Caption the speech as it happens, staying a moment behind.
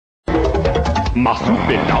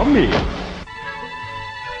Marsupilami.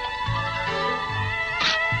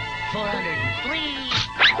 403.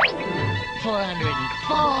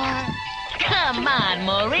 404. Come on,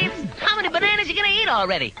 Maurice. How many bananas you gonna eat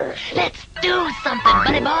already? Let's do something,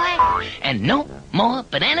 buddy boy. And no more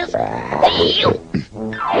bananas.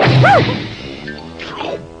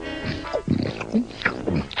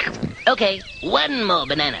 Okay, one more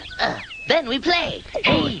banana. Then we play.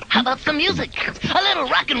 Hey, how about some music? A little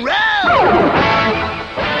rock and roll.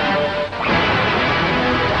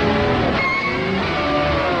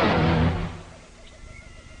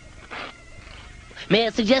 May I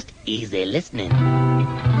suggest easy listening?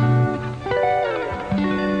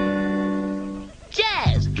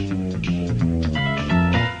 Jazz.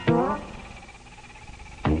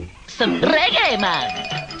 Some reggae, man.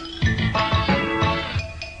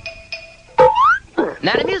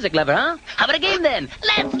 Not a music lover, huh? How about a game then?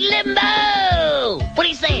 Let's limbo! What do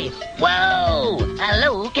you say? Whoa!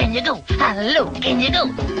 Hello, can you go? Hello, can you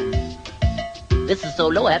go? This is so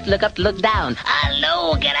low, I have to look up to look down.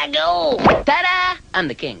 Hello, can I go? Ta-da! I'm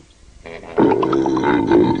the king.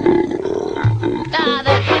 Ah,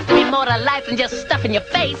 there has to be more to life than just stuff in your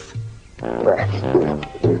face.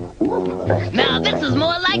 Now this is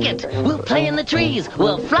more like it. We'll play in the trees.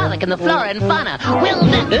 We'll frolic in the flora and fauna. We'll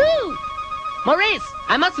Ooh! Maurice,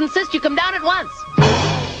 I must insist you come down at once.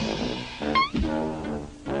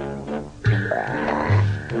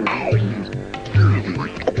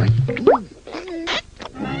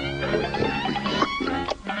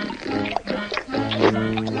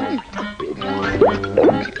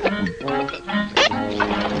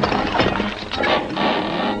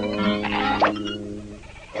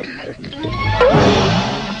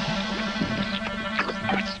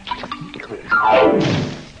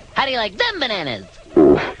 How do you like them bananas?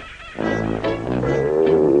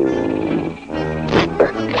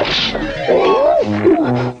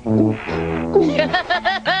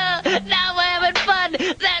 Now we're having fun.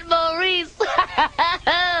 That Maurice.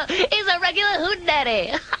 He's a regular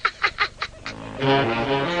hootenanny.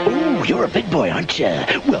 Ooh, you're a big boy, aren't you?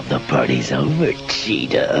 Well, the party's over,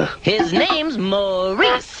 Cheetah. His name's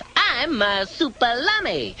Maurice. I'm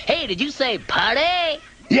Marsupilami. Hey, did you say party?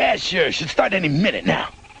 Yeah, sure. Should start any minute now.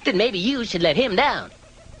 Then maybe you should let him down.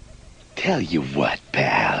 Tell you what,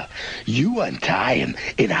 pal. You untie him,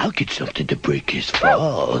 and I'll get something to break his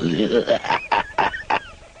fall.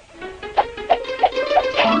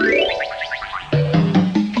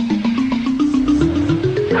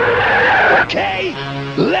 Okay,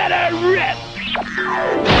 let her rip.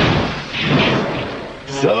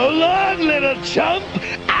 So long, little chump.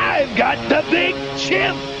 I've got the big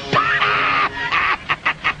chimp.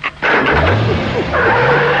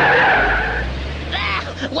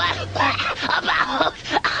 What about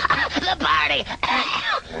the party?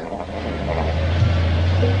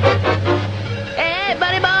 Hey,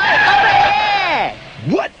 buddy boy, over here!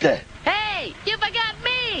 What the? Hey, you forgot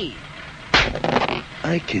me!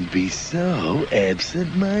 I can be so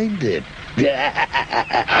absent-minded.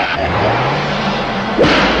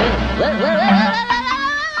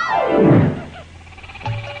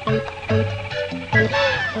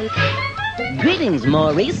 Greetings,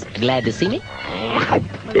 Maurice. Glad to see me?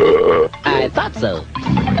 I thought so.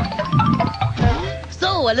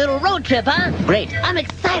 So, a little road trip, huh? Great. I'm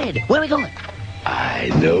excited. Where are we going? I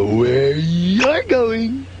know where you're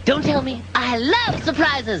going. Don't tell me. I love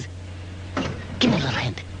surprises. Give me a little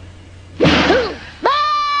hint.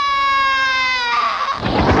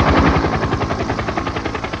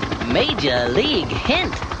 Major league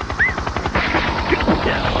hint.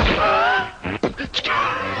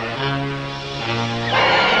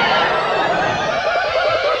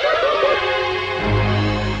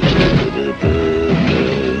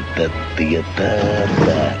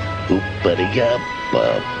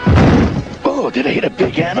 Oh, did I hit a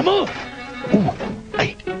big animal? Ooh,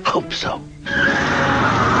 I hope so.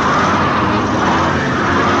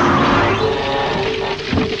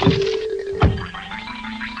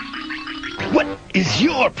 What is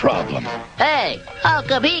your problem? Hey, how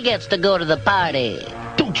come he gets to go to the party?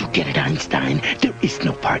 Don't you get it, Einstein? There is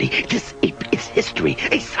no party. This ape is history,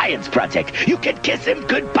 a science project. You can kiss him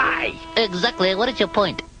goodbye. Exactly. What is your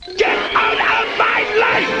point? Get out of my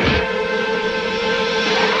life!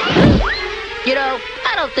 You know,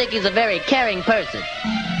 I don't think he's a very caring person.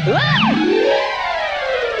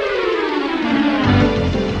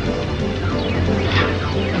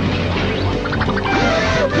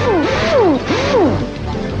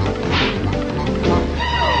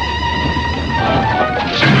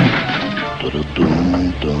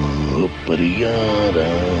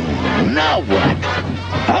 Now what?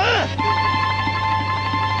 Huh?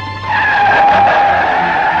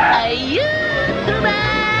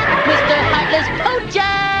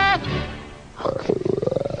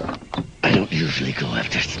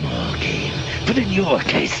 But in your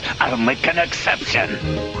case, I'll make an exception.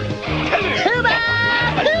 Come here. Hooba!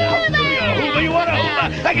 Hooba, you want a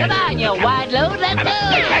hooba? Come on, you wide load, let's go!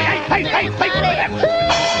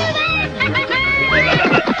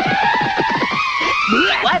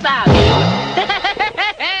 Wipe out!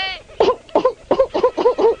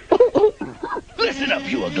 Listen up,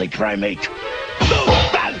 you ugly primate.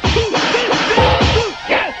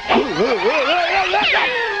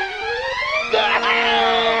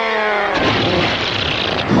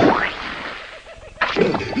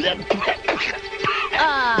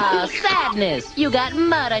 Oh, sadness. You got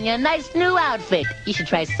mud on your nice new outfit. You should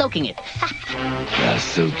try soaking it. I'll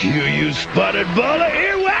soak you, you spotted ball of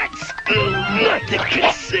earwax! Nothing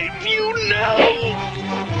can save you now!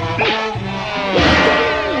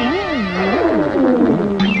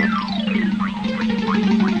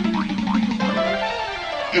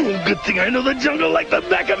 Good thing I know the jungle like the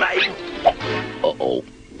back of my... Uh-oh.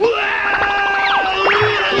 My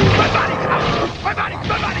body! My body! My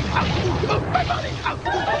body! My body!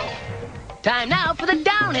 Time now for the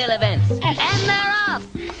downhill events. And they're off.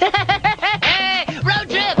 Road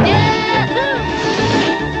trip.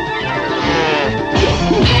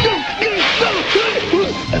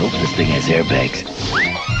 I hope this thing has airbags.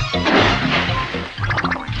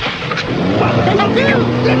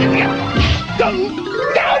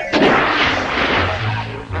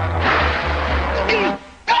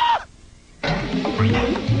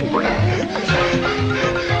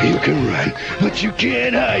 You can run, but you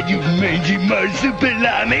can't hide, you mangy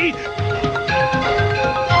Marsupilami!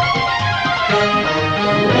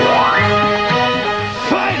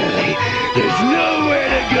 Finally, there's nowhere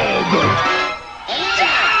to go but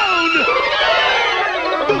down!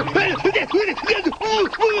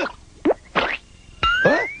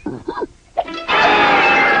 Huh?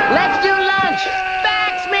 Let's do lunch.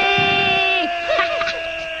 Backs me.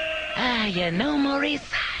 You know, Maurice,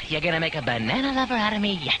 you're gonna make a banana lover out of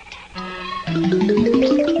me yet.